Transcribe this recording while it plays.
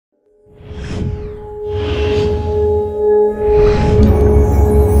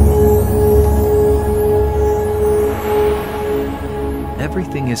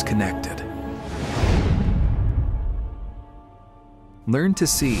is connected. Learn to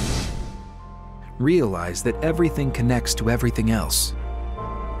see. Realize that everything connects to everything else.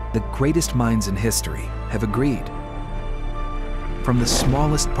 The greatest minds in history have agreed. From the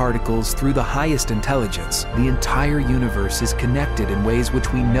smallest particles through the highest intelligence, the entire universe is connected in ways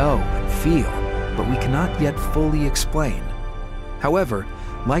which we know and feel, but we cannot yet fully explain. However,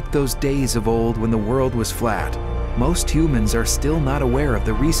 like those days of old when the world was flat, most humans are still not aware of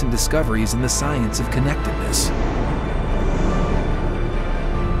the recent discoveries in the science of connectedness.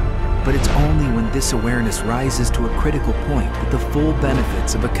 But it's only when this awareness rises to a critical point that the full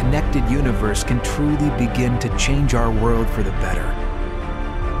benefits of a connected universe can truly begin to change our world for the better.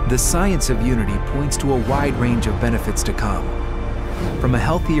 The science of unity points to a wide range of benefits to come, from a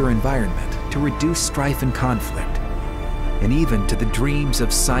healthier environment to reduced strife and conflict, and even to the dreams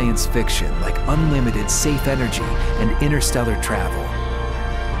of science fiction like unlimited safe energy and interstellar travel.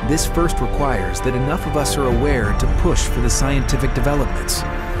 This first requires that enough of us are aware to push for the scientific developments,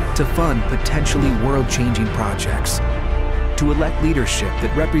 to fund potentially world-changing projects, to elect leadership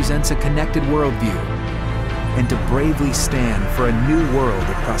that represents a connected worldview, and to bravely stand for a new world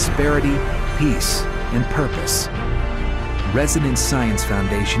of prosperity, peace, and purpose. Resonance Science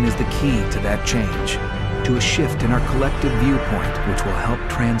Foundation is the key to that change, to a shift in our collective viewpoint which will help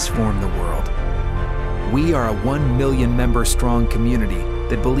transform the world. We are a 1 million member strong community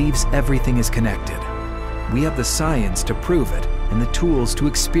that believes everything is connected. We have the science to prove it and the tools to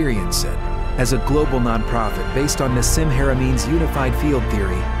experience it. As a global nonprofit based on Nassim Haramein's unified field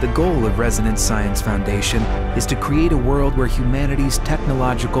theory, the goal of Resonance Science Foundation is to create a world where humanity's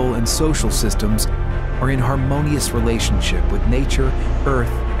technological and social systems are in harmonious relationship with nature,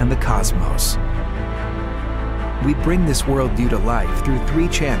 Earth, and the cosmos. We bring this worldview to life through 3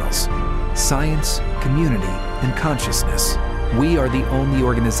 channels: science, community, and consciousness. We are the only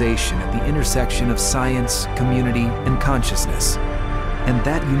organization at the intersection of science, community, and consciousness. And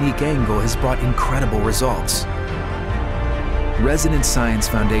that unique angle has brought incredible results. Resonance Science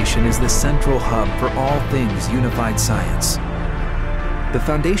Foundation is the central hub for all things unified science. The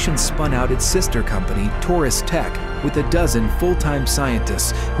foundation spun out its sister company, Taurus Tech, with a dozen full-time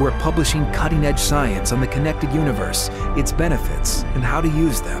scientists who are publishing cutting-edge science on the connected universe, its benefits, and how to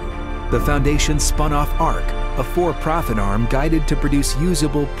use them. The foundation spun off ARC, a for-profit arm guided to produce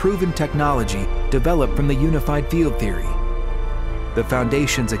usable, proven technology developed from the unified field theory. The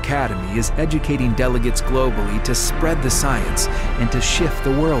Foundation's Academy is educating delegates globally to spread the science and to shift the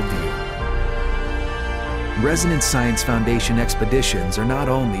worldview. Resonance Science Foundation expeditions are not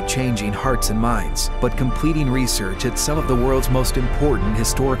only changing hearts and minds, but completing research at some of the world's most important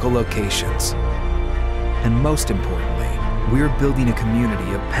historical locations. And most importantly, we're building a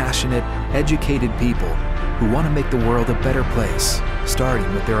community of passionate, educated people who want to make the world a better place,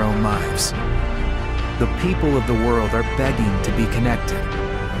 starting with their own lives. The people of the world are begging to be connected.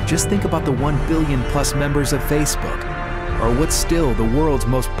 Just think about the 1 billion plus members of Facebook, or what's still the world's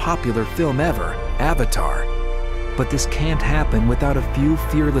most popular film ever, Avatar. But this can't happen without a few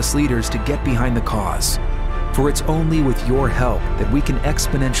fearless leaders to get behind the cause. For it's only with your help that we can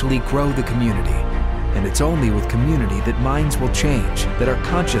exponentially grow the community. And it's only with community that minds will change, that our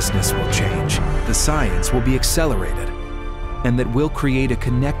consciousness will change, the science will be accelerated, and that we'll create a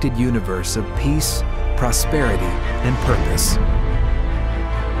connected universe of peace, prosperity, and purpose.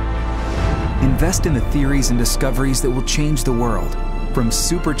 Invest in the theories and discoveries that will change the world, from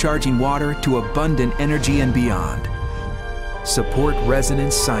supercharging water to abundant energy and beyond. Support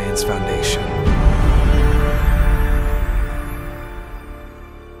Resonance Science Foundation.